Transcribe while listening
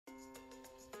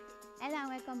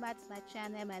welcome back to my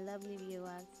channel, my lovely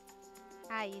viewers.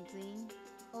 How are you doing?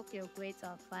 Hope you're great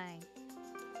or fine.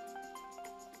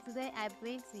 Today I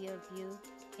bring to your view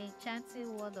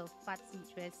enchanting world of party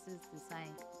dresses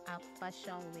design and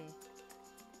fashion wear.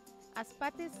 As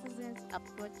party season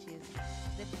approaches,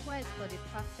 the quest for the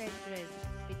perfect dress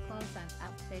becomes an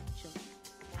adventure.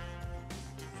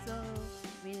 So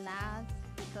relax,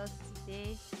 because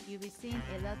today you'll be seeing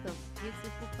a lot of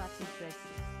beautiful party dresses.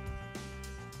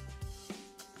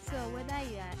 So whether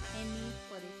you are aiming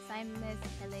for the timeless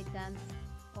elegance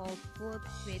or bold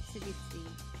creativity,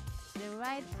 the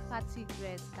right party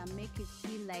dress can make you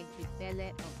feel like the belle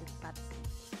of the party.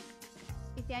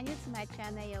 If you are new to my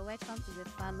channel, you're welcome to the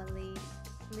family.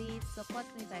 Please support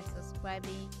me by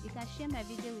subscribing. You can share my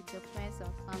video with your friends or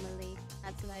family.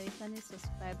 And to my returning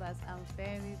subscribers, I'm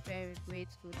very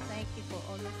grateful. Thank you for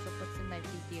always supporting my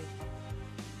video.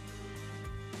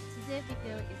 Today's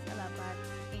video is all about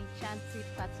enchanting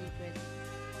party dresses.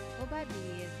 Over the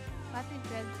years, party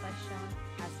dress fashion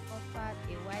has offered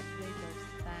a wide range of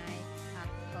style and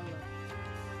color.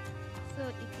 So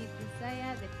if you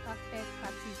desire the perfect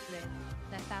party dress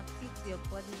that can fit your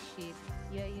body shape,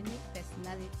 your unique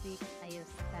personality and your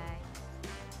style,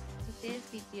 today's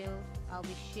video I'll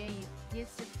be sharing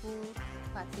beautiful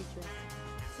party dresses.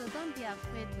 So don't be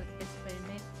afraid to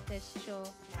experiment texture,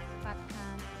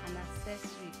 pattern and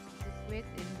accessories to create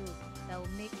a look that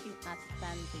will make you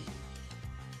outstanding.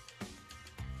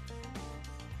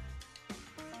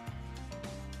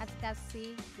 As you can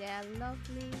see, there are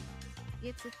lovely,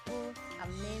 beautiful,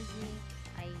 amazing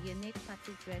and unique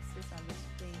party dresses on the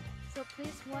screen. So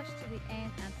please watch to the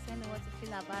end and tell me what you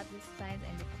feel about these styles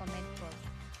in the comment box.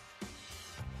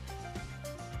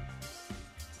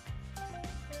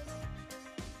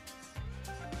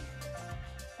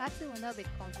 Party will not be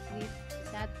complete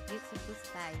without beautiful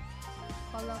styles,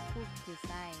 colorful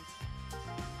designs.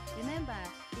 Remember,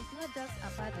 it's not just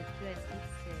about the dress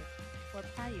itself, but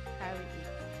how you carry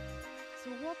it. To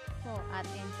work for and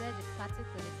enjoy the party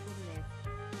to the fullest,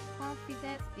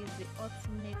 confidence is the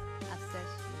ultimate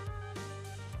accessory.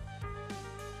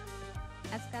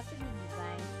 As you can see, the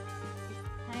design is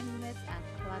timeless and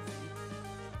classic.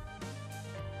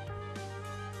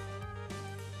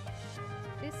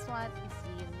 This one is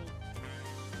unique.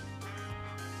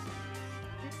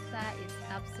 This style is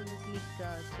absolutely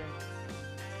gorgeous.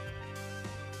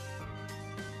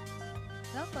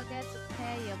 Don't forget to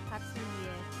pair your party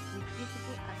wear with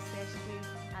beautiful accessories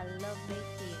and lovely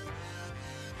heels.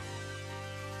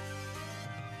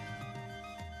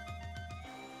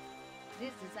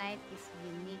 This design is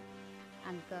unique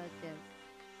and gorgeous.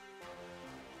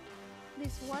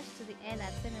 Please watch to the end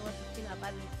and tell me what you feel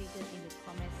about this video in the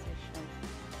comment section.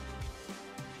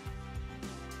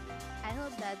 I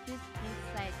hope that this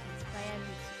insight inspires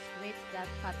you to create that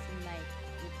party night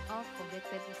with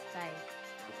unforgettable style.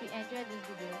 If you enjoyed this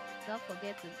video, don't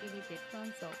forget to give it a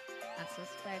thumbs up and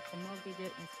subscribe for more video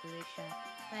inspiration.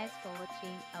 Thanks for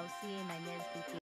watching. I'll see you in my next video.